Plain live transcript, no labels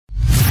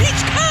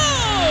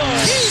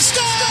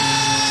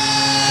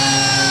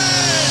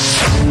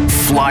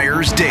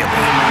Flyers Daily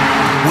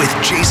with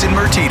Jason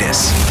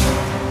Martinez.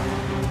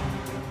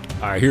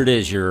 All right, here it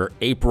is, your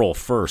April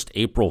 1st,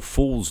 April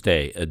Fool's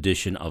Day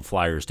edition of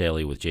Flyers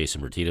Daily with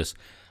Jason Martinez.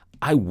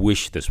 I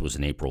wish this was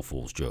an April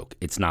Fool's joke.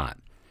 It's not.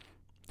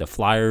 The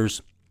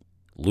Flyers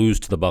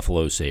lose to the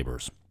Buffalo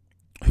Sabres,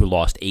 who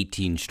lost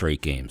 18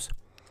 straight games.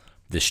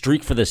 The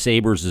streak for the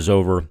Sabres is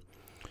over.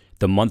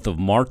 The month of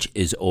March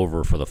is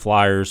over for the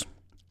Flyers.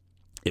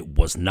 It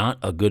was not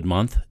a good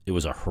month. It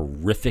was a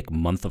horrific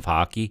month of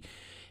hockey.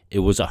 It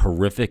was a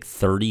horrific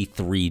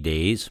 33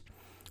 days.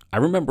 I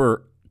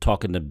remember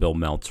talking to Bill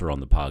Meltzer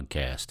on the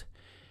podcast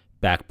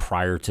back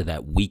prior to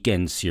that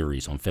weekend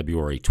series on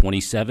February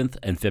 27th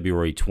and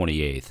February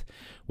 28th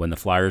when the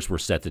Flyers were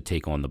set to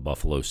take on the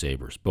Buffalo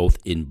Sabres, both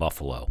in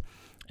Buffalo.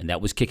 And that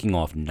was kicking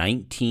off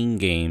 19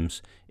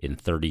 games in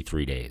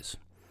 33 days.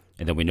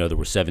 And then we know there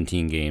were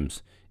 17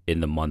 games in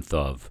the month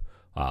of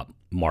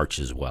March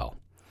as well.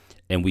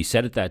 And we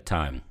said at that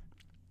time,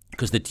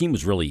 because the team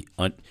was really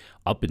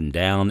up and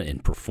down in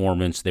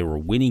performance, they were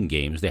winning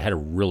games, they had a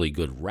really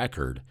good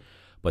record,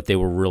 but they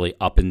were really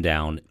up and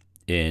down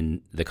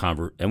in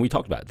the and we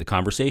talked about it, the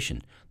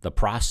conversation, the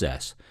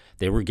process.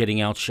 They were getting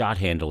outshot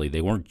handily.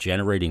 They weren't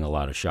generating a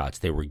lot of shots.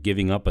 They were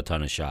giving up a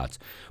ton of shots,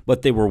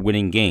 but they were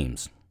winning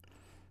games.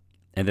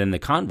 And then the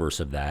converse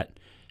of that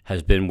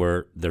has been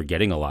where they're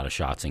getting a lot of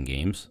shots in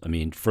games. I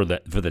mean, for the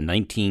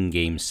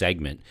 19-game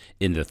segment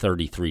in the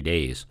 33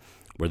 days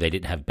where they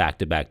didn't have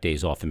back-to-back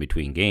days off in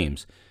between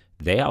games,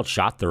 they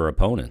outshot their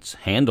opponents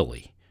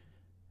handily,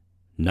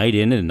 night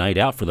in and night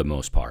out for the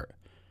most part.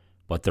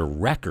 But the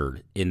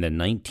record in the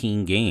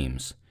 19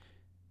 games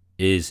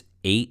is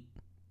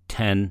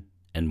 8-10-1.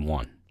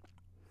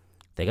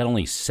 They got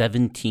only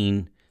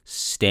 17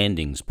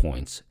 standings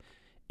points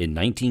in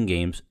 19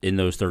 games in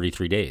those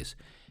 33 days.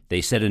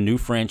 They set a new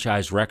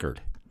franchise record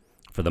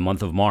for the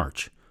month of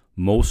March,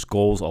 most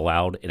goals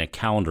allowed in a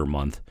calendar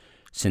month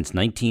since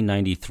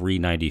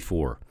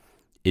 1993-94.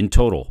 In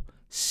total,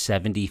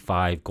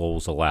 75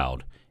 goals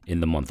allowed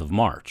in the month of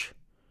March.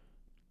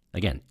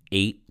 Again,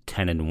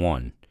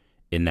 8-10-1.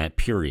 In that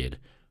period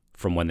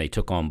from when they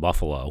took on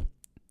Buffalo.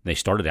 They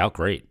started out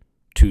great.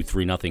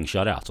 2-3-0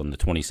 shutouts on the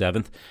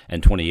 27th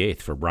and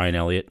 28th for Brian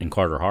Elliott and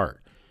Carter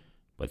Hart.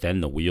 But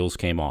then the wheels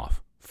came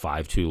off.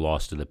 5-2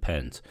 loss to the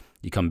Pens.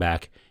 You come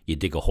back, you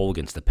dig a hole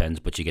against the Pens,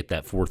 but you get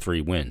that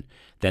 4-3 win.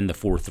 Then the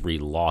 4-3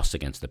 loss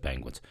against the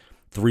Penguins.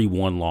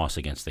 3-1 loss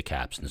against the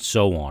Caps, and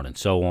so on and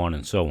so on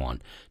and so on,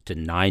 to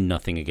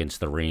 9-0 against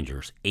the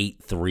Rangers,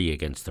 8-3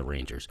 against the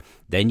Rangers.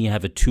 Then you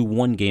have a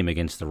 2-1 game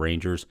against the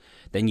Rangers.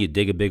 Then you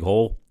dig a big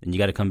hole, and you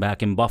got to come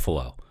back in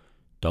Buffalo.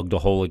 Dug the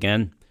hole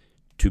again,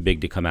 too big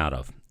to come out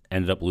of.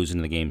 Ended up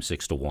losing the game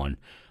 6-1.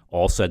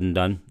 All said and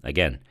done,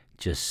 again,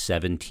 just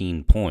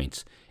 17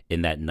 points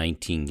in that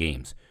 19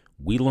 games.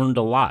 We learned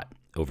a lot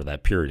over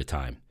that period of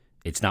time.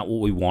 It's not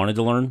what we wanted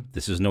to learn.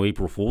 This is no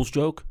April Fool's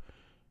joke.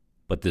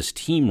 But this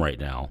team right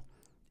now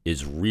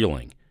is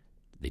reeling.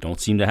 They don't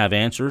seem to have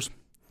answers.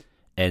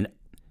 And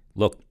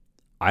look,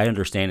 I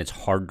understand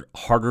it's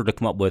harder to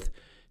come up with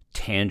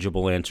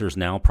tangible answers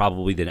now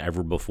probably than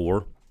ever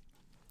before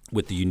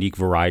with the unique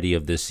variety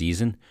of this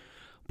season.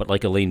 But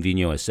like Alain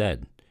Vigneault has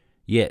said,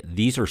 yeah,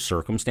 these are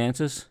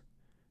circumstances.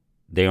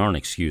 They aren't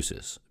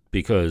excuses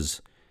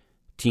because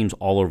teams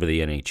all over the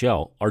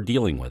NHL are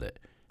dealing with it.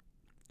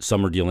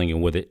 Some are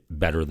dealing with it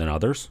better than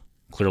others.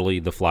 Clearly,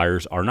 the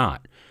Flyers are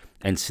not.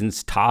 And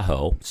since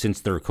Tahoe,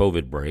 since their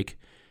COVID break,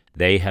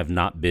 they have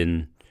not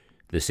been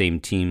the same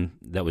team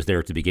that was there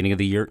at the beginning of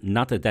the year.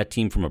 Not that that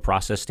team from a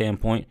process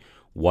standpoint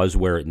was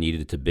where it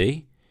needed to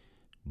be,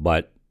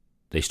 but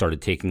they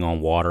started taking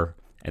on water,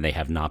 and they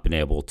have not been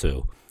able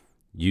to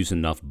use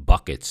enough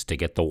buckets to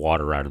get the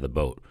water out of the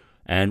boat.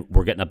 And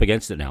we're getting up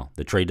against it now.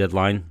 The trade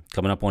deadline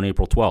coming up on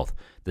April 12th.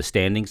 The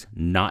standings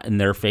not in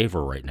their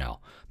favor right now.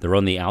 They're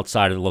on the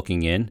outside of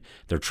looking in.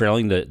 They're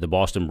trailing the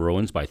Boston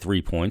Bruins by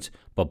 3 points,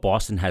 but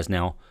Boston has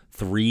now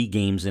 3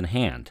 games in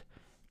hand.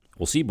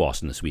 We'll see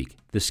Boston this week.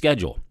 The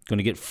schedule going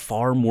to get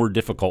far more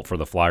difficult for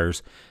the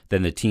Flyers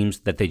than the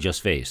teams that they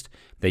just faced.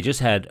 They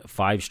just had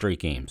 5 straight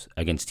games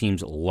against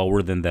teams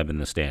lower than them in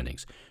the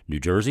standings. New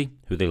Jersey,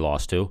 who they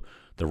lost to.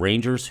 The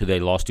Rangers, who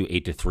they lost to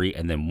 8-3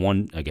 and then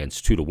won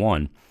against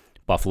 2-1.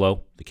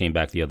 Buffalo, they came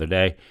back the other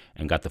day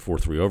and got the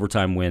 4-3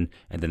 overtime win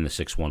and then the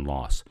 6-1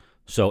 loss.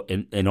 So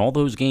in all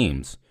those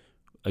games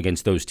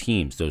against those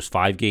teams, those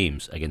 5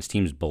 games against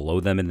teams below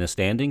them in the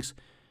standings,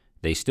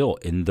 they still,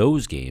 in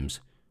those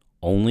games,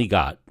 only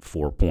got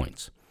 4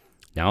 points.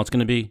 Now it's going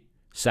to be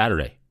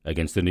Saturday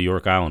against the New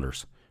York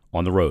Islanders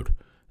on the road.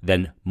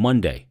 Then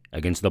Monday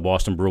against the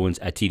Boston Bruins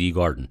at TD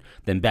Garden.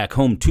 Then back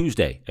home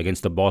Tuesday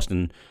against the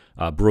Boston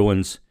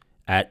Bruins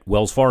at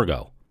Wells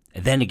Fargo.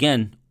 And then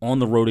again on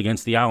the road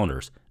against the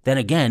Islanders. Then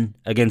again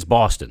against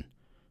Boston.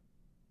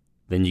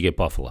 Then you get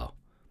Buffalo.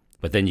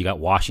 But then you got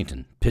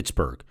Washington,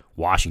 Pittsburgh,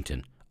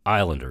 Washington,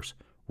 Islanders,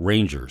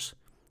 Rangers.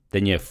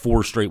 Then you have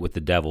 4 straight with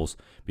the Devils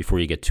before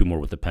you get 2 more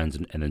with the Pens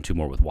and then 2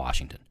 more with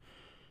Washington.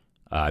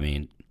 I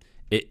mean,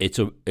 it's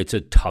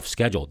a tough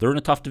schedule. They're in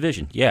a tough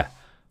division, yeah.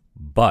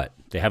 But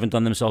they haven't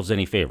done themselves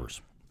any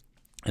favors.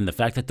 And the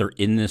fact that they're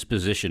in this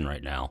position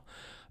right now,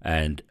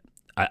 and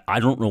I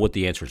don't know what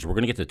the answer is. We're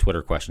going to get to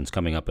Twitter questions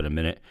coming up in a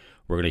minute.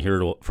 We're going to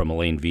hear it from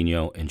Elaine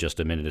Vigneault in just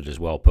a minute as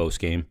well,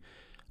 post-game.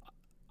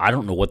 I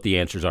don't know what the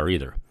answers are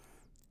either.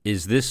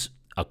 Is this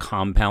a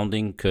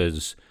compounding?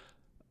 Because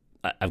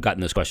I've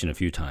gotten this question a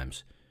few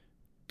times.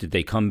 Did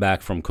they come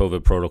back from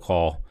COVID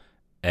protocol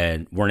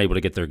and weren't able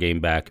to get their game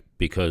back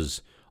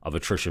because of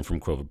attrition from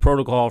COVID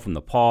protocol, from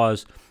the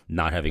pause,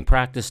 not having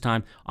practice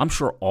time? I'm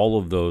sure all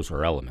of those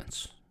are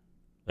elements.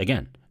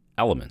 Again,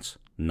 elements,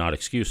 not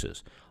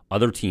excuses.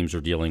 Other teams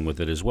are dealing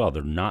with it as well.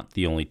 They're not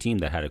the only team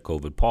that had a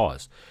COVID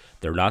pause.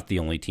 They're not the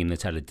only team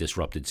that's had a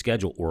disrupted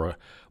schedule or a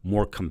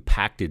more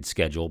compacted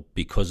schedule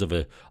because of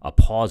a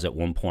pause at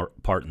one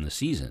part in the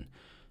season.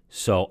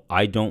 So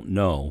I don't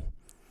know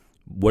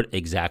what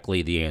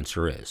exactly the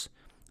answer is.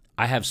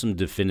 I have some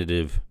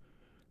definitive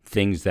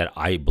things that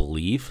I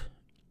believe,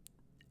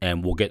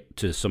 and we'll get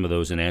to some of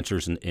those in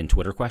answers in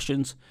Twitter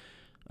questions,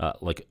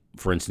 like,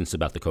 for instance,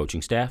 about the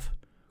coaching staff.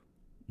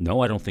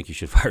 No, I don't think you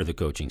should fire the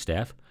coaching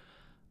staff.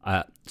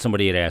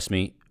 Somebody had asked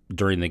me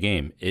during the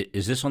game,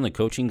 is this on the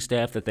coaching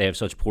staff that they have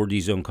such poor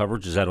D-zone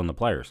coverage? Is that on the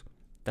players?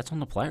 That's on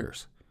the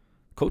players.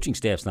 Coaching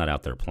staff's not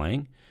out there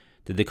playing.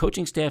 Did the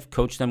coaching staff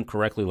coach them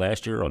correctly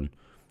last year on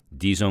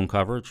D-zone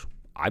coverage?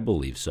 I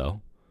believe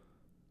so.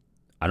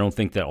 I don't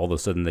think that all of a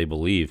sudden they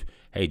believe,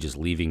 hey, just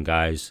leaving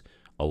guys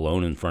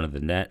alone in front of the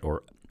net,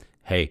 or,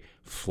 hey,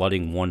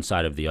 flooding one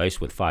side of the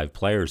ice with 5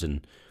 players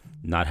and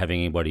not having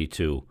anybody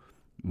to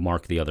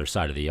mark the other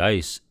side of the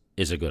ice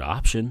is a good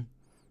option.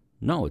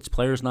 No, it's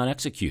players not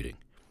executing.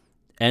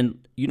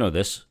 And you know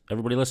this,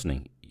 everybody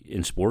listening,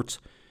 in sports,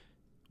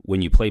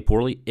 when you play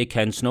poorly, it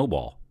can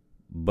snowball.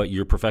 But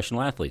you're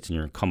professional athletes, and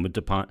it's incumbent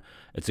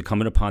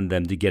upon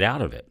them to get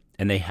out of it.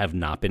 And they have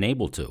not been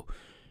able to.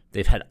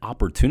 They've had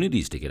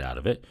opportunities to get out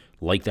of it,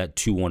 like that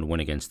 2-1 win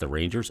against the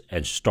Rangers,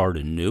 and start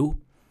anew.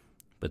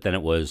 But then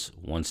it was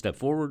 1 step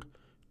forward,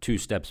 2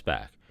 steps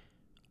back.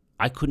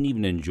 I couldn't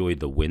even enjoy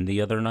the win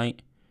the other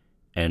night,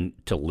 and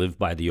to live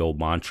by the old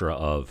mantra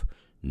of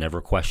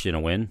never question a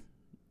win,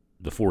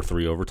 the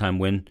 4-3 overtime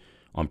win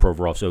on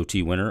Provorov's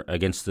OT winner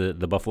against the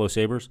Buffalo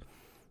Sabres,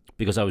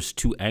 because I was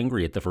too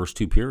angry at the first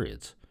 2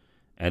 periods.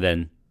 And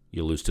then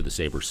you lose to the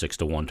Sabres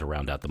 6-1 to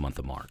round out the month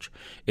of March.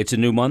 It's a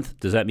new month.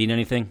 Does that mean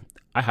anything?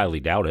 I highly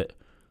doubt it.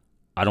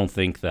 I don't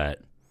think that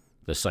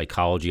the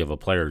psychology of a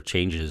player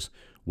changes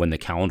when the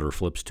calendar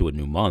flips to a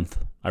new month.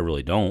 I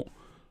really don't.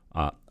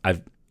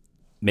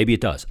 Maybe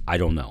it does. I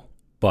don't know.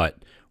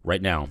 But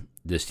right now,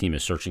 this team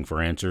is searching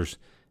for answers,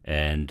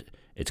 and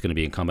it's going to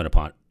be incumbent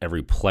upon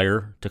every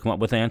player to come up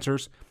with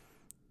answers,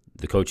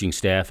 the coaching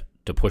staff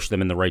to push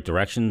them in the right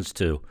directions,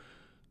 to,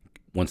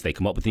 once they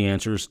come up with the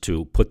answers,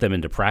 to put them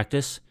into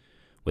practice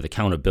with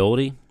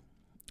accountability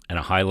and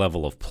a high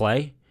level of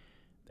play.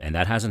 And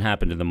that hasn't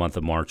happened in the month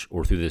of March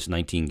or through this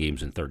 19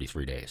 games in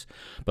 33 days.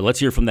 But let's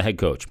hear from the head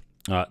coach.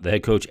 The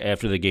head coach,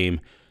 after the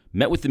game,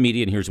 met with the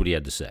media, and here's what he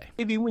had to say.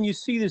 Maybe when you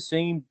see the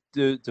same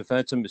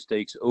defensive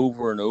mistakes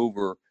over and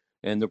over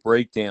and the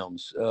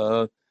breakdowns,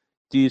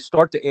 do you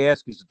start to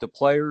ask, is it the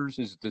players,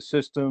 is it the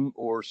system,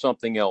 or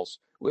something else?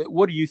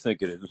 What do you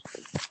think it is?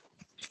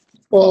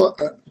 Well,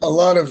 a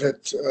lot of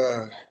it,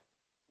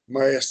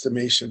 my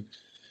estimation,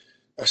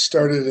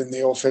 started in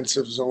the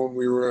offensive zone.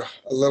 We were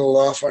a little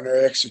off on our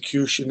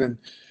execution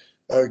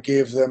and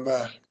gave them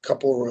a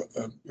couple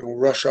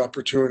rush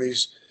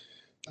opportunities.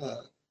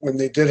 When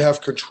they did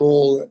have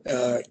control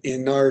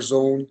in our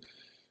zone,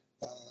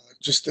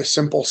 just a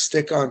simple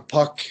stick on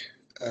puck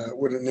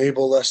would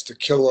enable us to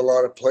kill a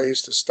lot of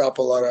plays, to stop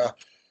a lot of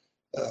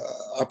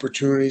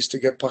opportunities to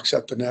get pucks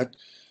at the net.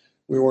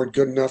 We weren't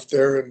good enough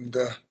there, and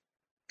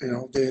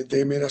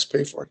they made us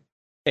pay for it.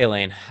 Hey,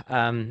 Lane.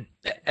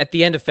 At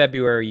the end of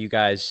February, you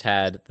guys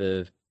had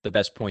the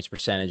best points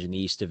percentage in the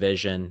East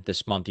Division.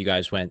 This month, you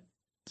guys went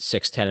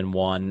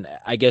 6-10-1.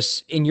 I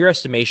guess, in your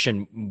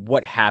estimation,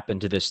 what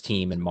happened to this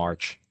team in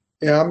March?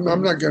 Yeah, I'm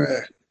not going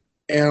to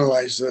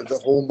analyze the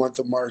whole month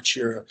of March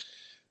here.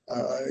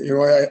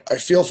 I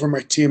feel for my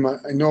team. I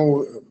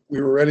know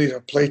we were ready to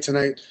play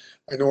tonight.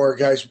 I know our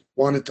guys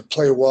wanted to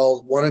play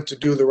well, wanted to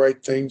do the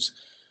right things.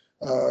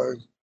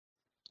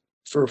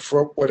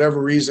 For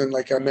whatever reason,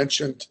 like I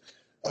mentioned,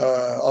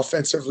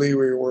 offensively,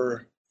 we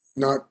were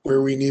not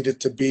where we needed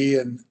to be,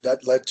 and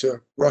that led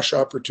to rush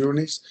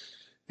opportunities.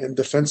 And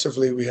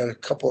defensively, we had a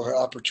couple of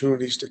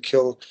opportunities to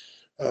kill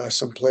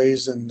some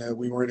plays, and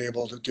we weren't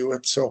able to do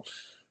it. So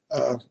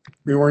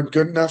we weren't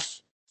good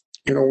enough.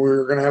 We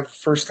were going to have the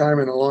first time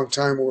in a long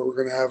time where we're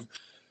going to have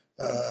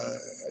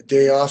a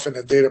day off and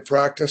a day to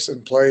practice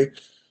and play.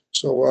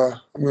 So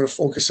I'm going to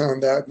focus on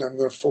that, and I'm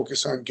going to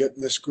focus on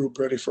getting this group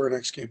ready for our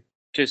next game.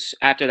 Just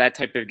after that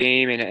type of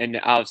game, and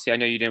obviously I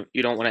know you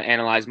don't want to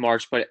analyze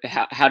March, but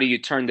how do you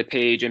turn the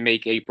page and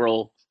make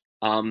April,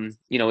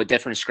 a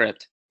different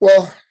script?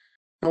 Well,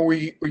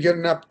 we get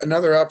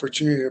another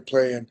opportunity to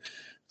play, and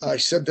I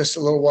said this a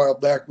little while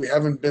back. We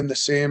haven't been the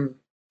same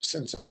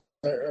since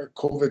our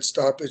COVID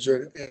stoppage,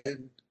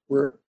 and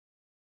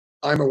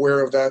I'm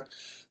aware of that.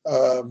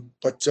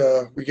 But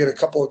we get a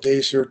couple of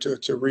days here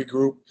to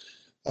regroup.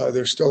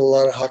 There's still a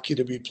lot of hockey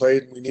to be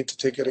played, and we need to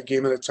take it a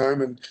game at a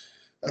time. And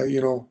I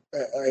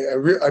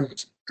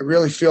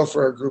really feel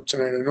for our group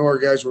tonight. I know our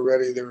guys were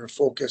ready; they were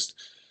focused.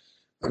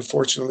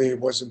 Unfortunately, it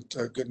wasn't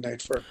a good night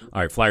for our group.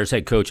 All right, Flyers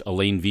head coach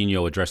Alain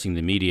Vigneault addressing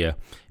the media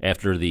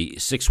after the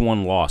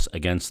 6-1 loss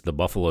against the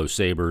Buffalo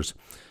Sabres.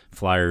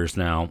 Flyers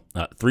now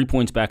 3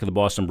 points back of the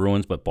Boston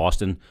Bruins, but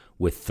Boston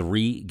with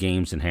 3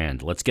 games in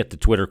hand. Let's get to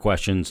Twitter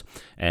questions,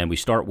 and we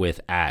start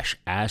with Ash.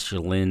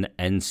 Ashlyn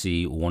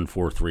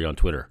NC143 on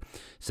Twitter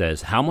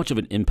says, how much of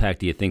an impact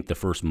do you think the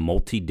first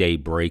multi-day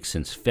break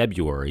since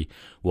February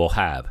will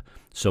have?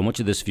 So much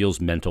of this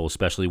feels mental,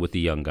 especially with the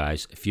young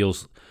guys. It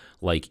feels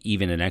like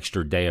even an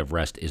extra day of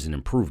rest is an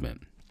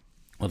improvement.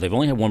 Well, they've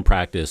only had one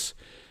practice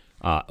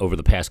over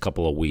the past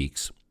couple of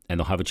weeks, and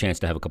they'll have a chance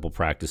to have a couple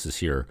practices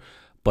here.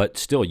 But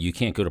still, you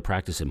can't go to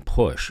practice and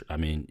push. I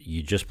mean,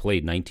 you just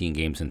played 19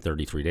 games in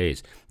 33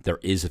 days. There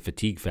is a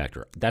fatigue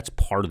factor. That's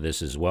part of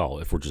this as well,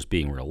 if we're just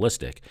being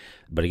realistic.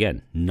 But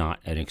again,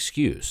 not an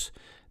excuse.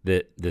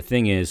 The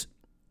thing is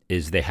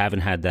they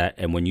haven't had that,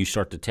 and when you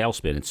start to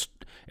tailspin,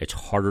 it's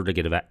harder to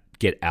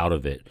get out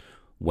of it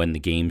when the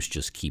games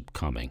just keep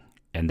coming.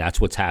 And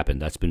that's what's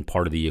happened. That's been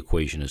part of the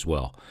equation as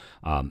well.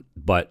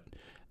 But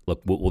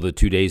look, what will the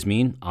 2 days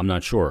mean? I'm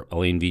not sure.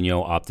 Alain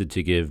Vigneault opted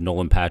to give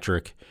Nolan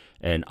Patrick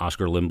and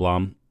Oscar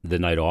Lindblom the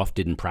night off.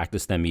 Didn't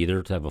practice them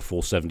either to have a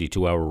full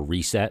 72-hour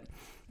reset.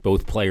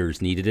 Both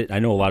players needed it. I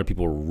know a lot of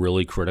people were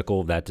really critical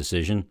of that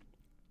decision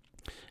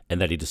and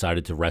that he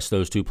decided to rest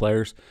those 2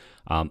 players.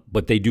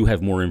 But they do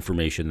have more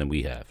information than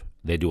we have.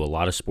 They do a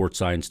lot of sports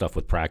science stuff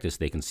with practice.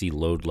 They can see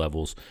load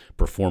levels,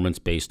 performance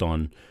based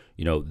on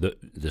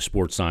the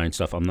sports science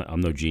stuff.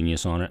 I'm no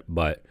genius on it,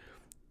 but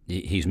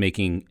he's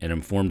making an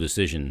informed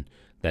decision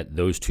that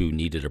those 2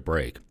 needed a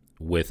break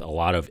with a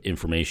lot of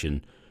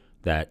information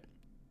that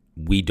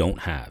we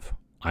don't have.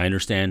 I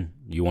understand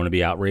you want to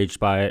be outraged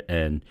by it,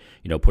 and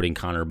putting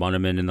Connor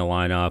Bunnaman in the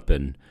lineup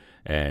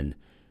and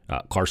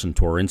Carson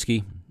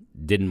Twarynski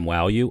didn't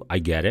wow you. I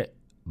get it,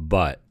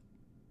 but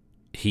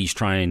he's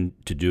trying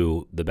to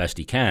do the best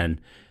he can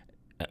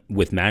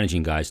with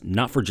managing guys,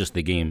 not for just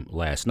the game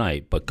last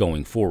night, but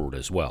going forward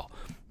as well.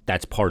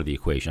 That's part of the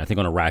equation. I think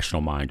on a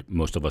rational mind,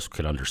 most of us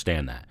could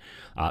understand that.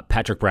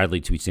 Patrick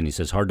Bradley tweets in, he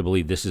says, hard to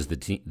believe this is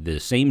the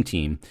same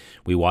team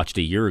we watched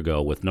a year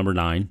ago with number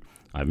 9,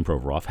 Ivan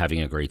Provorov,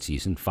 having a great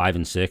season, 5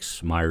 and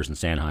 6, Myers and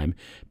Sanheim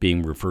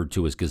being referred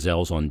to as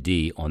Gazelles on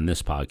D on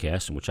this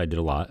podcast, which I did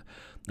a lot.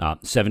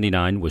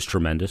 79 was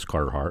tremendous,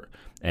 Carter Hart,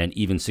 and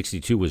even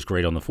 62 was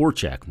great on the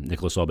forecheck,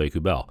 Nicolas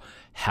Aube-Kubel.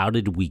 How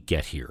did we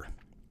get here?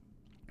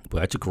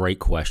 Well, that's a great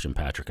question,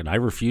 Patrick, and I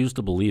refuse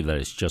to believe that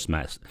it's just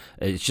Matt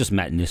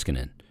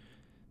Niskanen.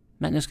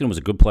 Matt Niskanen was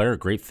a good player, a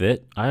great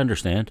fit. I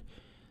understand,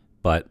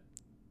 but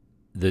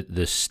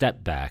the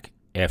step back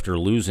after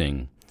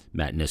losing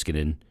Matt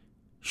Niskanen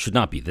should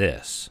not be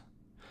this.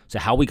 So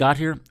how we got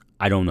here,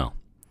 I don't know.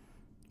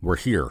 We're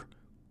here.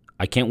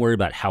 I can't worry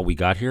about how we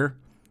got here.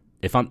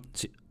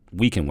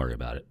 We can worry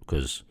about it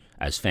because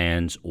as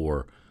fans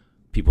or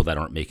people that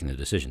aren't making the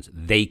decisions,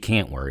 they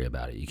can't worry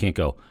about it. You can't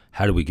go,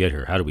 how do we get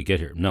here? How do we get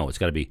here? No, it's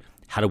got to be,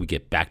 how do we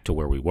get back to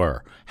where we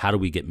were? How do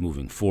we get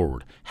moving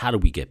forward? How do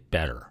we get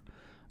better?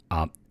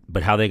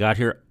 But how they got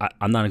here,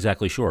 I'm not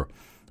exactly sure,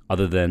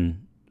 other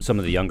than some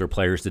of the younger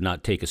players did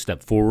not take a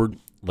step forward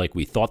like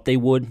we thought they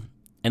would.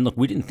 And look,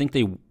 we didn't think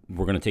they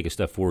were going to take a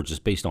step forward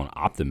just based on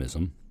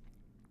optimism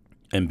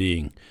and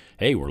being,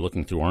 hey, we're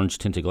looking through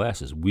orange-tinted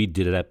glasses. We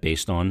did that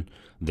based on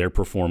their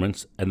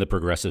performance and the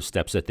progressive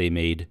steps that they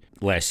made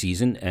last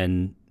season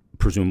and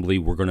presumably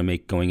we're going to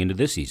make going into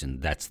this season.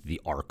 That's the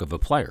arc of a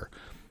player.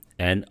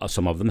 And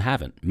some of them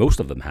haven't.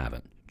 Most of them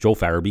haven't. Joel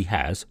Farabee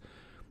has.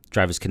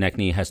 Travis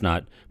Konechny has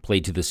not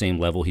played to the same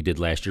level he did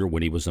last year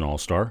when he was an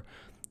all-star.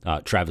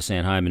 Travis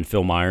Sanheim and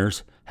Phil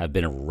Myers have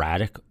been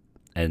erratic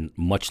and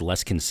much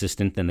less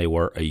consistent than they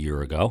were a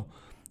year ago.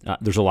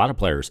 There's a lot of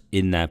players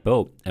in that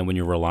boat, and when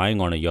you're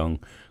relying on a young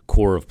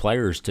core of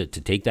players to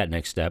take that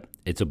next step,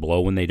 it's a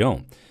blow when they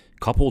don't.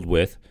 Coupled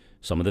with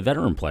some of the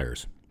veteran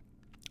players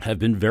have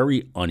been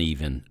very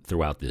uneven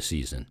throughout this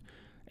season.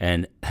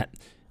 And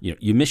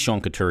you missed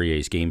Sean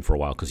Couturier's game for a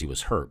while because he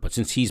was hurt, but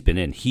since he's been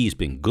in, he's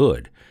been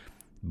good.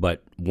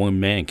 But one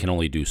man can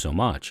only do so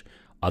much.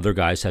 Other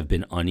guys have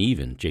been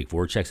uneven. Jake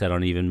Voracek's had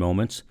uneven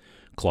moments.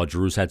 Claude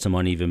Giroux's had some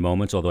uneven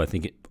moments, although I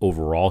think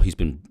overall he's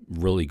been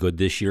really good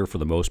this year for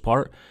the most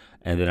part.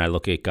 And then I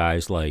look at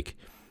guys like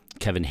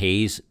Kevin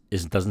Hayes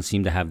doesn't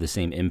seem to have the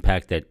same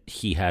impact that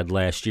he had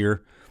last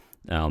year.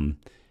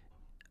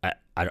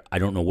 I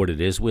don't know what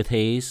it is with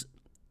Hayes.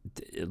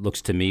 It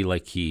looks to me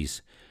like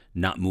he's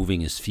not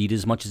moving his feet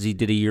as much as he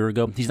did a year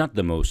ago. He's not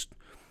the most,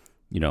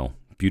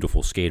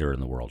 beautiful skater in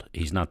the world.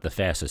 He's not the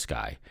fastest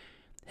guy.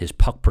 His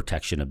puck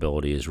protection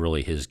ability is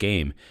really his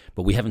game,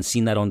 but we haven't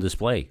seen that on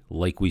display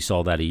like we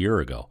saw that a year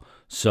ago.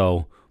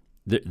 So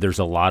there's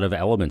a lot of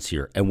elements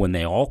here, and when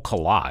they all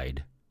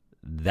collide,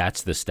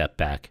 that's the step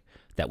back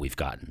that we've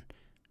gotten.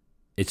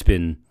 It's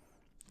been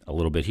a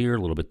little bit here,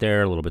 a little bit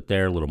there, a little bit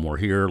there, a little more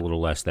here, a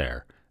little less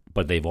there.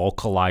 but they've all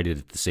collided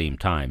at the same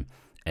time,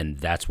 and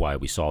that's why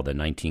we saw the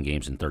 19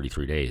 games in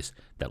 33 days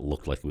that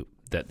looked like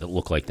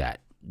that.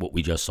 What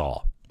we just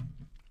saw.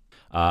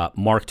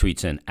 Mark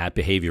tweets in at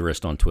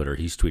Behaviorist on Twitter.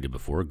 He's tweeted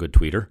before, a good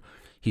tweeter.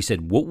 He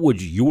said, "What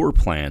would your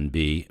plan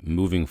be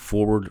moving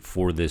forward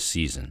for this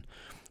season?"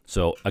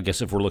 So I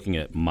guess if we're looking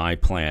at my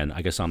plan,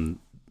 I guess I'm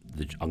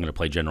going to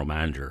play general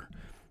manager.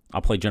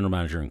 I'll play general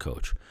manager and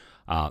coach.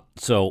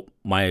 So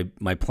my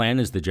plan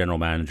as the general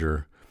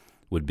manager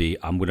would be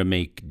I'm going to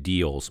make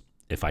deals,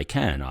 if I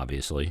can,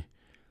 obviously,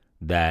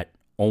 that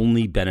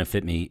only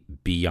benefit me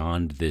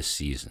beyond this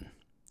season.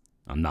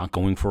 I'm not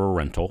going for a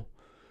rental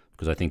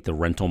because I think the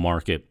rental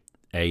market,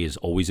 A, is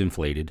always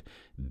inflated,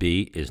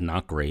 B, is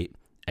not great,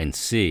 and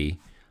C,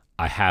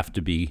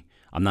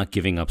 I'm not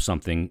giving up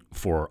something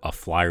for a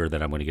Flyer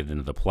that I'm going to get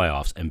into the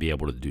playoffs and be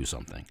able to do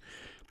something.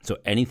 So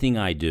anything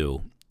I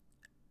do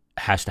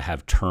has to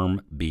have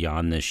term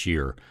beyond this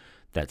year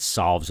that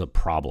solves a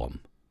problem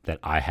that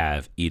I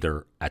have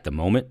either at the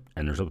moment,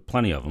 and there's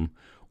plenty of them,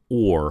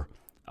 or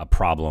a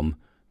problem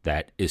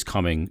that is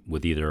coming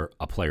with either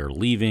a player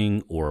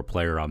leaving or a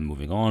player I'm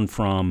moving on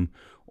from,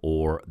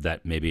 or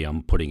that maybe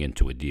I'm putting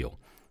into a deal.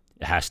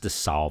 It has to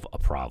solve a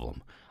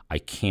problem. I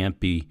can't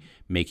be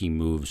making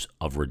moves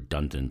of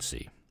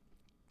redundancy.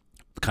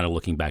 Kind of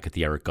looking back at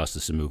the Eric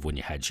Gustafson move when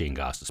you had Shane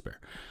Gostisbehere.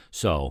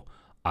 So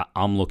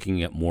I'm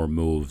looking at more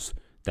moves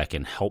that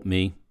can help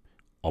me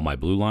on my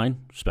blue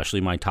line,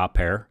 especially my top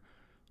pair.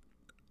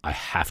 I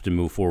have to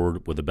move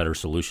forward with a better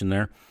solution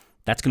there.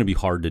 That's going to be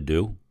hard to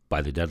do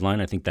by the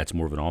deadline. I think that's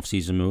more of an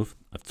off-season move.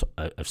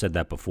 I've said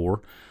that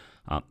before.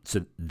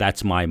 So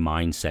that's my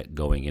mindset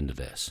going into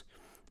this.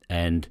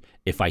 And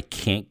if I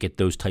can't get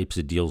those types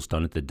of deals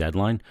done at the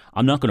deadline,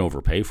 I'm not going to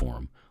overpay for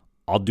them.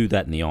 I'll do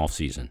that in the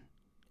offseason,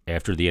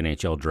 after the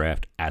NHL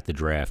draft, at the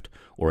draft,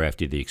 or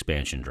after the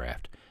expansion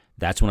draft.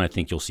 That's when I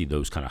think you'll see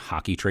those kind of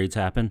hockey trades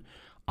happen.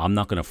 I'm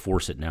not going to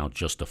force it now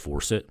just to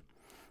force it.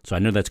 So I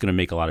know that's going to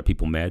make a lot of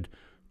people mad.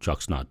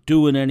 Chuck's not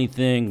doing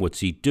anything. What's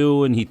he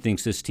doing? He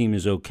thinks this team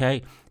is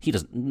okay. He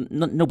doesn't.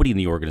 Nobody in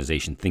the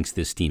organization thinks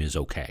this team is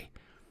okay.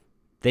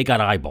 They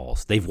got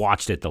eyeballs. They've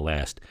watched it the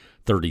last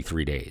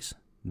 33 days.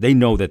 They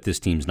know that this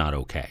team's not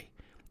okay,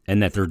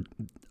 and that there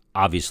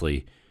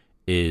obviously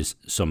is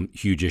some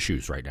huge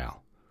issues right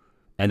now.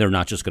 And they're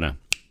not just going to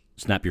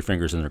snap your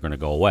fingers and they're going to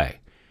go away.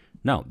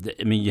 No,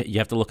 I mean, you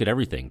have to look at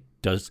everything.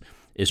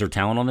 Is there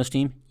talent on this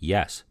team?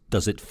 Yes.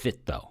 Does it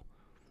fit, though?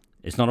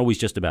 It's not always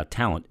just about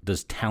talent.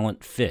 Does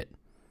talent fit?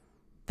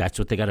 That's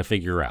what they got to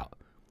figure out.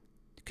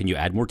 Can you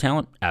add more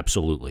talent?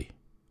 Absolutely.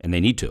 And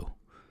they need to.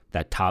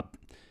 That top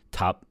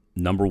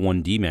number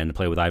one D-man to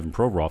play with Ivan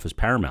Provorov is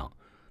paramount.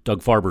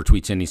 Doug Farber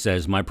tweets in, he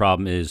says, "My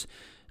problem is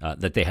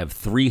that they have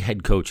 3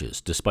 head coaches.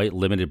 Despite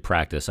limited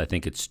practice, I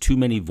think it's too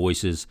many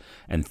voices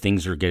and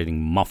things are getting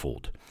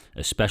muffled,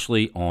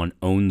 especially on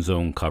own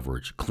zone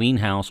coverage. Clean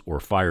house or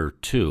fire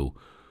 2.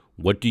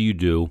 What do you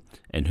do,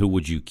 and who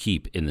would you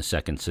keep in the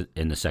second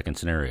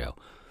scenario?"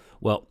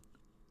 Well,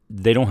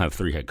 they don't have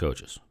 3 head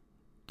coaches.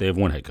 They have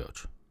 1 head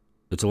coach.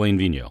 It's Alain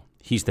Vigneault.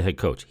 He's the head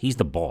coach. He's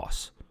the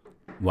boss.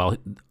 While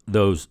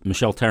those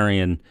Michel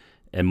Therrien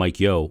and Mike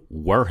Yeo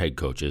were head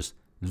coaches,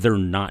 they're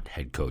not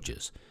head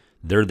coaches.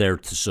 They're there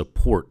to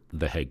support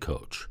the head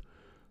coach.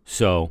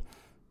 So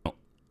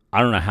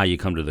I don't know how you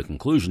come to the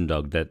conclusion,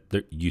 Doug,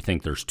 that you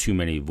think there's too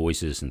many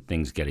voices and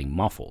things getting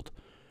muffled.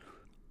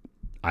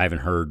 I haven't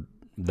heard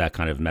that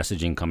kind of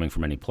messaging coming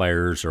from any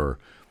players or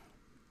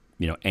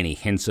any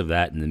hints of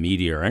that in the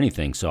media or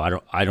anything. So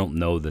I don't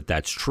know that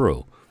that's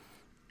true.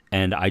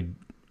 And I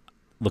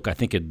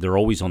think they're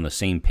always on the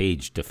same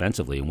page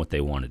defensively in what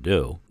they want to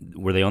do.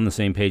 Were they on the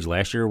same page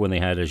last year when they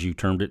had, as you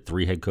termed it,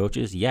 3 head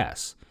coaches?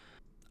 Yes.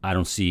 I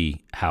don't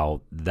see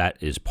how that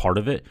is part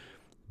of it.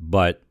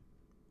 But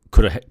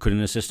could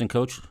an assistant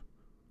coach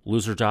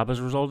lose their job as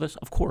a result of this?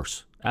 Of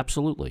course.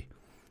 Absolutely.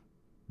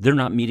 They're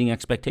not meeting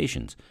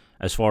expectations.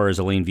 As far as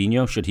Alain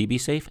Vigneault, should he be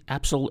safe?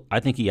 Absolutely. I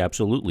think he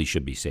absolutely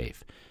should be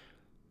safe.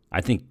 I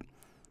think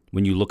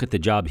when you look at the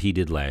job he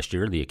did last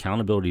year, the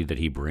accountability that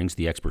he brings,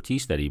 the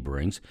expertise that he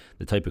brings,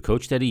 the type of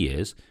coach that he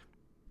is,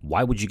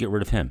 why would you get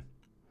rid of him?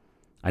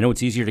 I know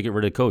it's easier to get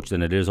rid of the coach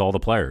than it is all the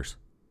players,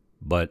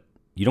 but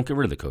you don't get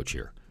rid of the coach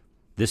here.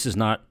 This is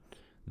not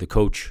the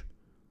coach.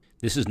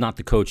 This is not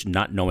the coach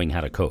not knowing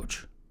how to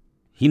coach.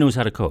 He knows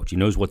how to coach. He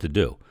knows what to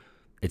do.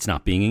 It's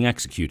not being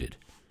executed.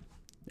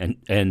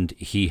 And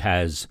he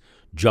has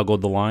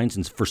juggled the lines,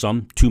 and for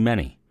some, too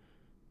many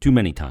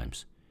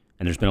times.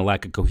 And there's been a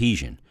lack of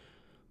cohesion.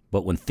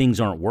 But when things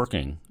aren't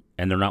working,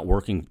 and they're not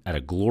working at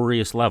a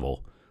glorious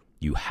level,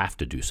 you have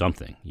to do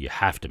something. You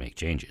have to make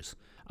changes.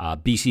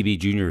 BCB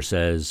Jr.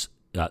 says,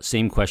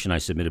 same question I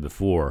submitted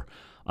before.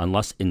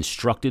 Unless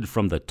instructed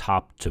from the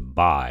top to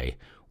buy,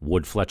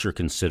 would Fletcher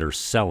consider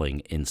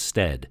selling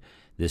instead?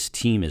 This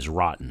team is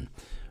rotten.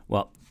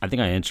 Well, I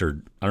think I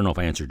don't know if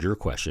I answered your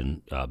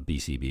question,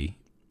 BCB,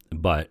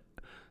 but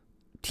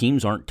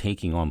teams aren't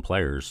taking on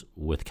players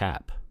with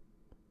cap.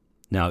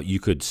 Now, you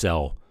could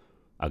sell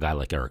a guy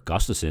like Eric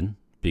Gustafson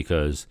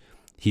because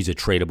he's a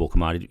tradable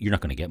commodity. You're not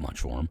going to get much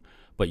for him,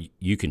 but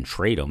you can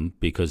trade him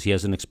because he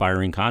has an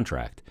expiring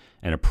contract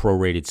and a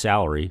prorated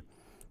salary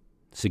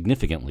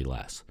significantly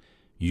less.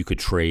 You could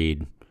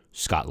trade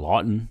Scott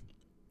Lawton,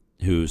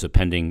 who's a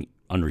pending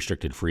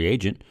unrestricted free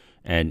agent,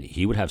 and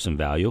he would have some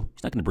value.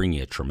 He's not going to bring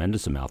you a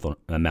tremendous amount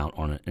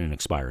on an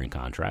expiring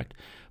contract,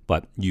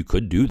 but you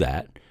could do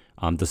that.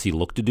 Does he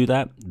look to do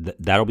that?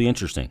 That'll be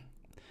interesting.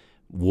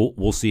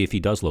 We'll see if he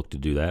does look to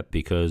do that,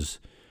 because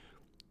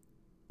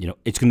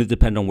it's going to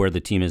depend on where the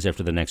team is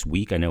after the next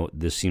week. I know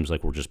this seems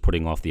like we're just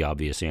putting off the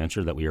obvious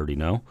answer that we already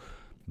know,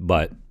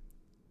 but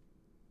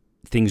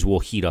things will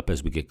heat up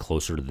as we get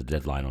closer to the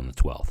deadline on the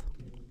 12th.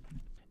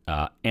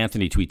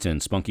 Anthony tweets in,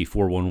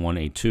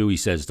 Spunky41182. He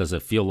says, does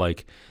it feel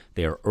like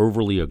they are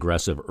overly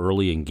aggressive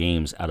early in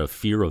games out of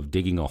fear of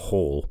digging a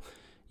hole,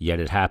 yet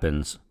it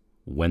happens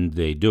when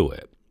they do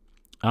it?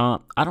 I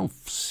don't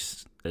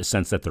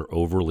sense that they're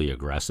overly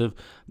aggressive.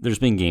 There's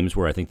been games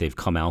where I think they've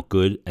come out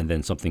good and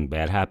then something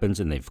bad happens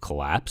and they've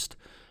collapsed.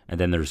 And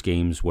then there's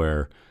games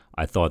where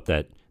I thought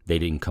that they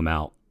didn't come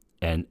out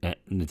and it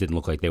didn't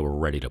look like they were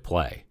ready to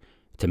play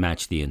to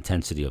match the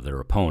intensity of their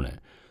opponent.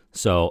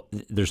 So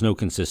there's no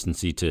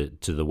consistency to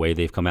the way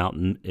they've come out,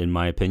 in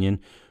my opinion,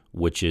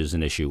 which is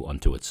an issue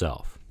unto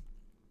itself.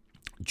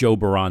 Joe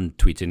Baran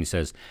tweets in, he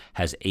says,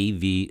 has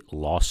AV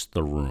lost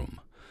the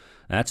room?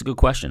 And that's a good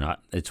question.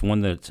 It's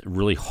one that's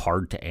really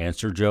hard to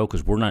answer, Joe,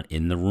 because we're not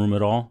in the room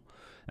at all.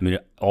 I mean,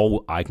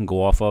 all I can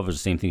go off of is the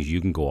same things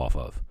you can go off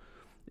of,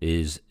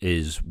 is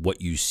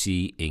what you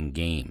see in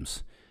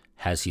games.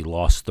 Has he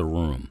lost the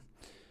room?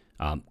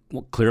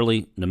 Well,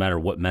 clearly, no matter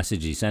what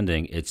message he's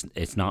sending,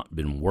 it's not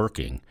been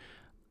working.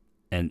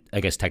 And I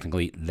guess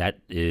technically that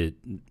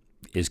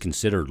is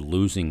considered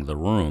losing the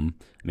room.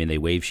 I mean, they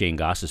waived Shane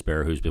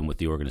Gostisbehere, who's been with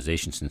the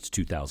organization since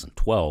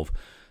 2012.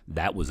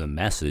 That was a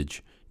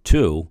message,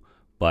 too,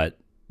 but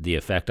the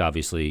effect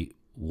obviously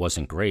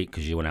wasn't great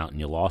because you went out and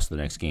you lost the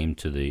next game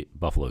to the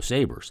Buffalo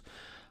Sabres.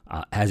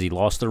 Has he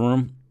lost the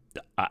room?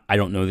 I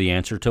don't know the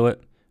answer to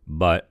it,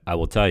 but I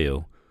will tell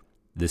you,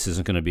 this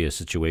isn't going to be a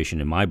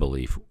situation, in my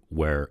belief,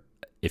 where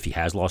if he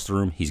has lost the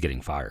room, he's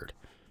getting fired.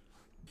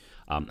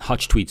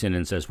 Hutch tweets in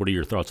and says, what are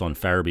your thoughts on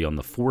Farabee on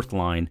the fourth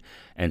line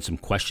and some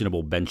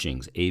questionable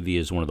benchings? AV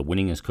is one of the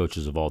winningest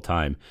coaches of all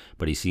time,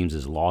 but he seems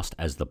as lost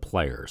as the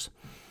players.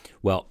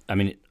 Well, I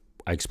mean,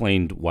 I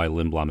explained why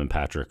Lindblom and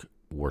Patrick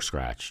were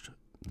scratched,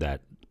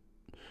 that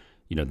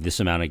this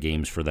amount of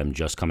games for them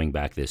just coming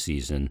back this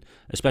season,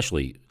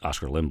 especially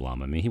Oscar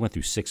Lindblom. I mean, he went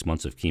through 6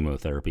 months of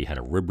chemotherapy, had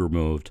a rib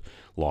removed,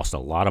 lost a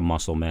lot of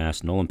muscle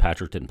mass. Nolan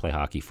Patrick didn't play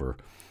hockey for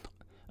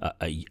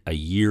a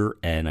year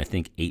and I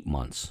think 8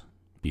 months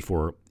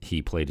before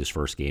he played his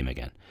first game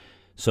again.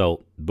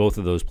 So both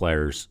of those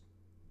players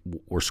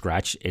were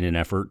scratched in an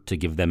effort to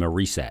give them a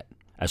reset.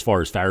 As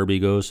far as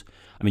Farabee goes,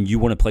 I mean, you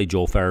want to play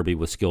Joel Farabee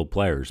with skilled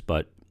players,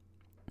 but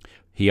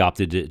he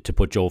opted to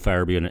put Joel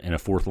Farabee in a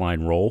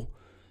fourth-line role.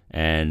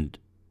 And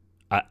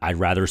I'd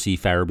rather see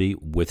Farabee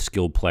with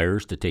skilled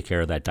players to take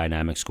care of that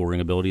dynamic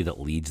scoring ability that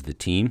leads the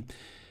team.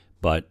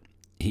 But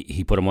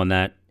he put him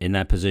in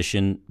that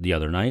position the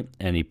other night,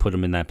 and he put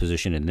him in that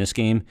position in this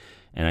game.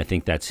 And I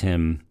think that's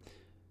him,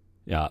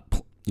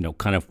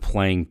 kind of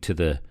playing to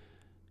the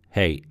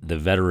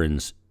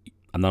veterans.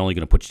 I'm not only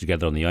going to put you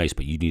together on the ice,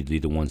 but you need to be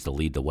the ones to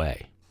lead the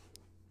way.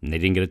 And they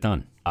didn't get it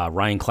done.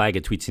 Ryan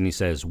Claggett tweets and he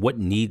says, what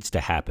needs to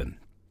happen?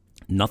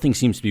 Nothing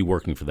seems to be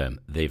working for them.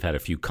 They've had a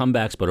few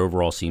comebacks, but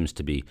overall seems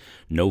to be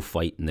no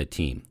fight in the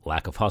team.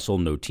 Lack of hustle,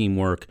 no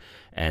teamwork,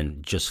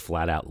 and just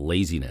flat-out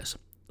laziness.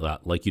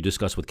 Like you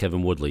discussed with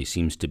Kevin Woodley,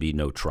 seems to be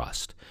no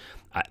trust.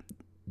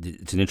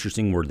 It's an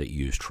interesting word that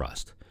you use,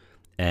 trust.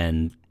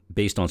 And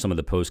based on some of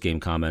the post-game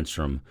comments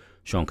from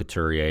Sean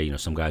Couturier,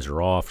 some guys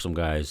are off, some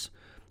guys'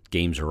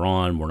 games are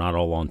on, we're not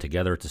all on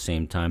together at the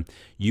same time.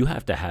 You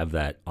have to have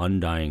that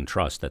undying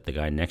trust that the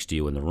guy next to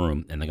you in the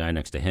room and the guy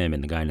next to him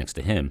and the guy next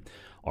to him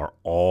are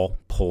all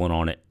pulling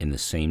on it in the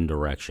same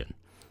direction.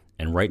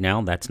 And right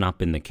now, that's not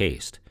been the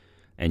case.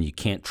 And you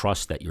can't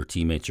trust that your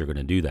teammates are going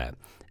to do that.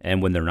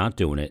 And when they're not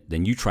doing it,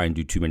 then you try and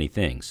do too many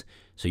things.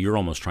 So you're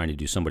almost trying to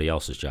do somebody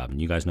else's job.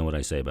 And you guys know what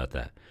I say about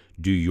that.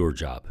 Do your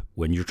job.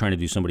 When you're trying to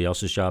do somebody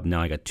else's job,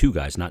 now I got two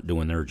guys not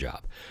doing their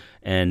job.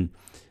 And,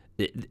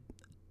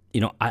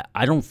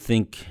 I don't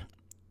think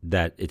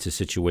that it's a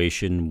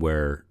situation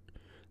where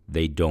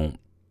they don't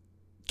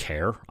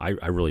care.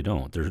 I really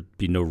don't. There'd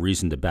be no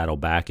reason to battle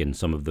back in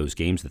some of those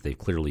games that they've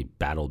clearly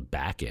battled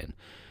back in.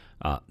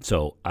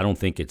 So I don't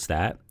think it's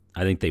that.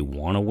 I think they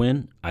want to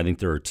win. I think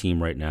they're a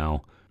team right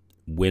now,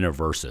 win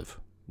aversive,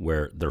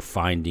 where they're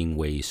finding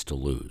ways to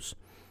lose.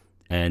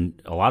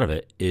 And a lot of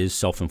it is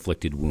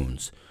self-inflicted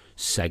wounds,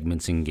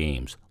 segments in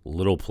games,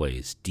 little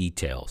plays,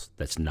 details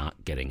that's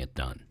not getting it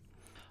done.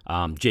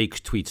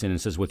 Jake tweets in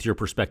and says, with your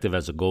perspective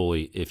as a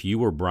goalie, if you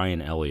were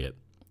Brian Elliott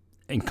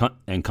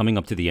and coming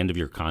up to the end of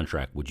your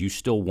contract, would you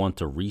still want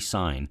to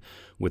re-sign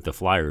with the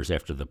Flyers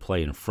after the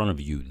play in front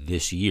of you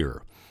this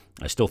year?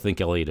 I still think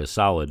Elliott is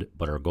solid,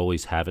 but our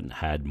goalies haven't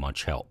had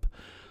much help.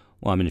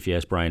 Well, I mean, if you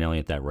ask Brian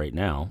Elliott that right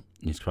now,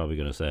 he's probably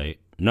going to say,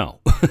 No,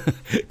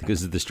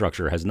 because the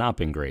structure has not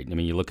been great. I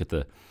mean, you look at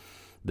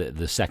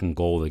the second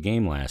goal of the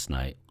game last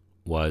night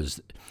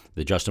was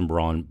the Justin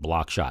Braun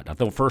block shot. Now,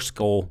 the first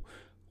goal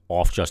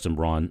off Justin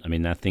Braun, I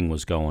mean, that thing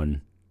was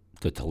going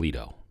to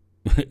Toledo.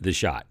 The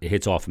shot, it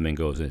hits off him and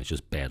goes in. It's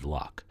just bad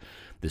luck.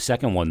 The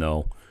second one,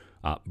 though,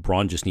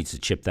 Braun just needs to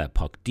chip that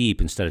puck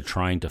deep instead of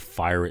trying to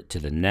fire it to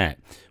the net.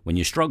 When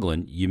you're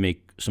struggling, you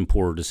make some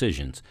poor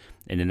decisions.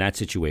 And in that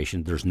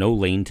situation, there's no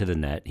lane to the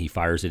net. He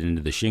fires it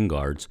into the shin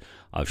guards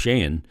of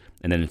Sheahan,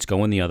 and then it's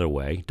going the other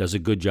way. Does a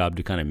good job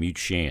to kind of mute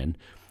Sheahan,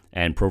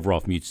 and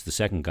Provorov mutes the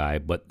second guy,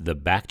 but the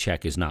back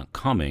check is not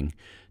coming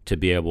to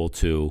be able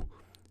to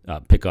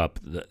pick up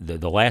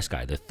the last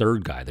guy, the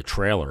third guy, the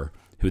trailer,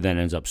 who then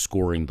ends up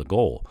scoring the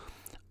goal.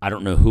 I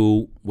don't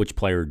know which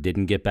player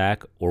didn't get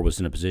back or was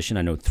in a position.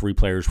 I know 3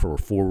 players were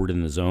forward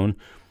in the zone.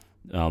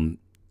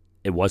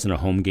 It wasn't a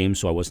home game,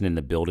 so I wasn't in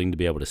the building to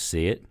be able to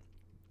see it.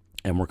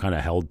 And we're kind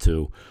of held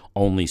to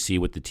only see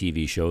what the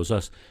TV shows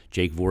us.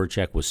 Jake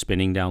Voracek was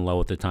spinning down low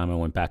at the time I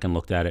went back and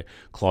looked at it.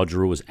 Claude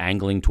Giroux was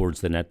angling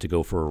towards the net to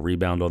go for a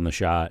rebound on the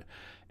shot.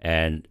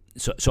 And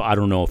so I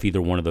don't know if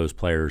either one of those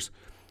players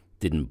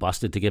didn't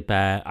bust it to get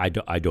back. I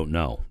don't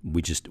know.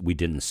 We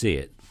didn't see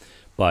it.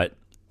 But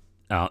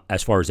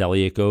as far as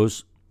Elliott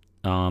goes,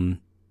 I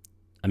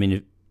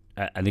mean,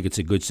 I think it's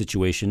a good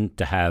situation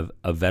to have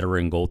a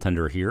veteran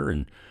goaltender here,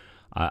 and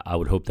I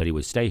would hope that he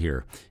would stay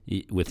here.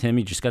 With him,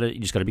 you just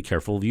gotta be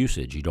careful of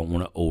usage. You don't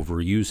want to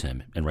overuse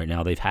him, and right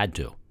now they've had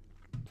to. All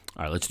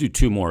right, let's do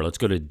 2 more. Let's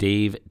go to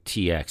Dave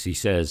TX. He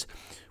says,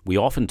 we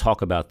often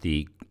talk about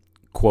the,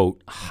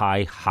 quote,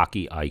 high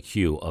hockey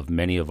IQ of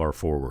many of our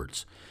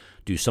forwards.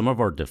 Do some of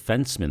our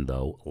defensemen,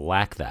 though,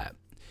 lack that?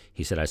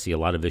 He said, I see a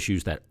lot of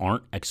issues that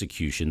aren't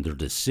execution, they're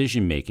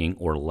decision-making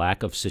or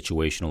lack of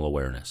situational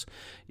awareness.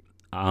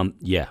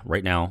 Yeah,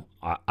 right now,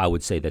 I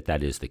would say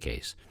that is the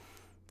case.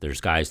 There's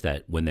guys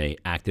that when they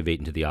activate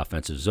into the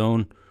offensive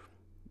zone,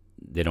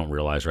 they don't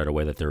realize right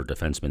away that they're a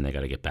defenseman. They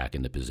got to get back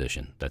into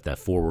position, that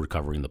forward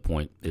covering the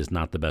point is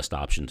not the best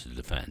option to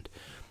defend.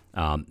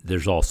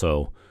 There's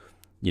also,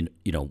 you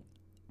know,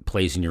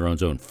 plays in your own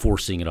zone,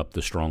 forcing it up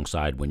the strong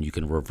side when you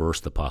can reverse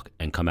the puck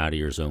and come out of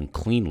your zone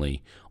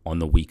cleanly on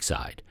the weak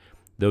side.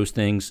 Those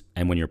things,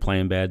 and when you're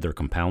playing bad, they're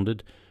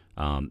compounded.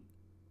 And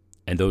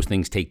those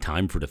things take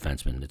time for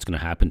defensemen. It's going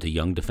to happen to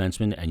young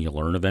defensemen, and you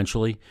learn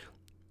eventually.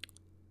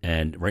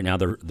 And right now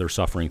they're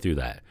suffering through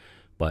that.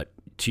 But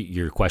to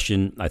your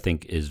question, I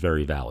think, is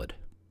very valid.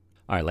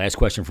 All right, last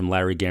question from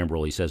Larry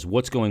Gambrell. He says,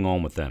 what's going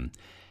on with them?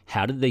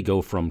 How did they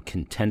go from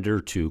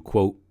contender to,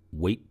 quote,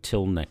 wait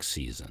till next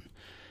season?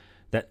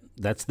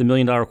 That's the $1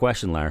 million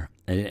question, Larry.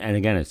 And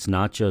again, it's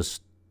not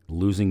just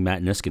losing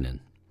Matt Niskanen.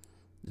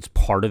 It's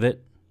part of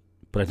it,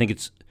 but I think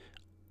it's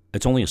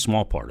only a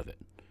small part of it.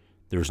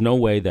 There's no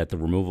way that the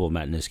removal of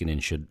Matt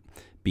Niskanen should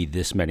be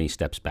this many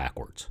steps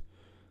backwards.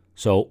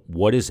 So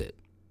what is it?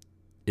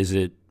 Is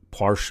it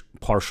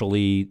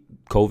partially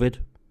COVID?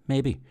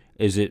 Maybe.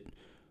 Is it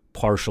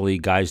partially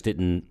guys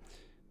didn't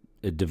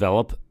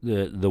develop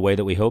the way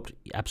that we hoped?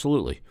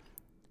 Absolutely.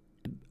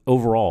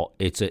 Overall,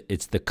 it's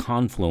the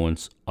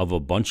confluence of a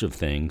bunch of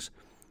things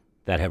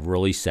that have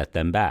really set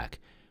them back.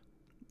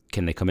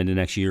 Can they come into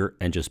next year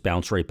and just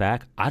bounce right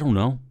back? I don't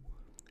know.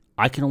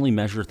 I can only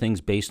measure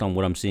things based on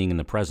what I'm seeing in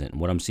the present. And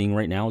what I'm seeing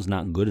right now is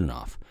not good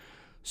enough.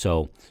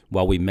 So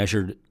while we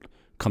measured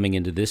coming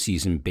into this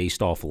season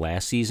based off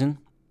last season,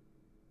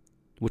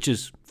 which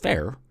is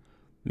fair.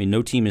 I mean,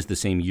 no team is the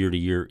same year to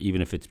year,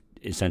 even if it's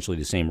essentially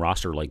the same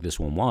roster like this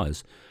one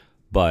was.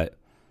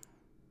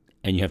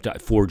 And you have to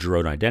forge your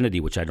own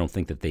identity, which I don't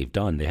think that they've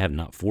done. They have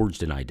not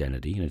forged an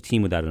identity. And a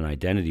team without an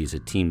identity is a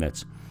team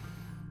that's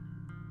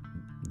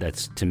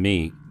to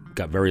me,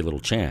 got very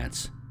little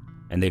chance.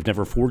 And they've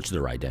never forged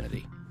their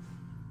identity.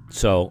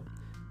 So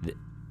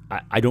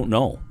I don't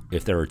know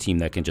if they're a team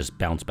that can just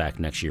bounce back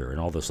next year and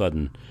all of a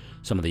sudden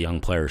some of the young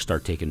players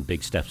start taking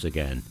big steps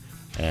again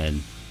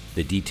and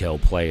the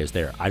detailed play is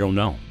there. I don't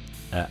know.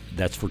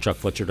 That's for Chuck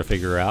Fletcher to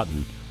figure out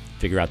and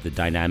figure out the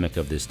dynamic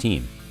of this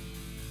team.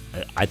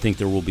 I think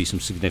there will be some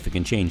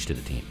significant change to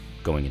the team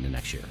going into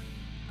next year.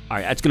 All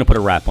right, that's going to put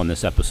a wrap on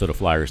this episode of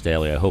Flyers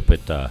Daily. I hope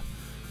it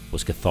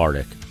was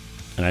cathartic.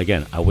 And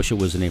again, I wish it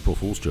was an April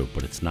Fool's joke,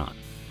 but it's not.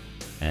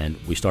 And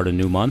we start a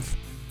new month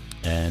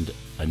and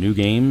a new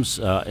games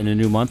in a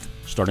new month,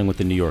 starting with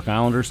the New York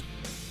Islanders,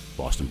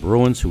 Boston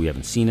Bruins, who we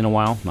haven't seen in a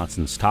while, not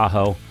since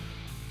Tahoe.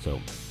 So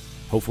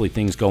hopefully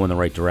things go in the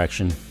right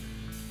direction.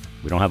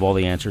 We don't have all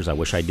the answers. I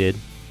wish I did.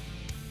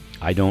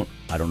 I don't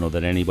know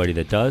that anybody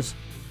that does.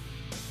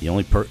 The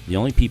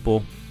only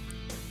people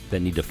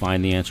that need to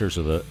find the answers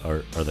are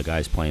the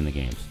guys playing the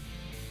games.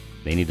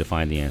 They need to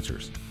find the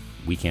answers.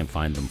 We can't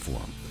find them for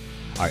them.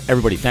 All right,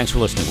 everybody, thanks for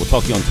listening. We'll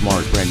talk to you on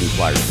tomorrow's brand new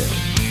Flyers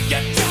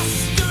Daily.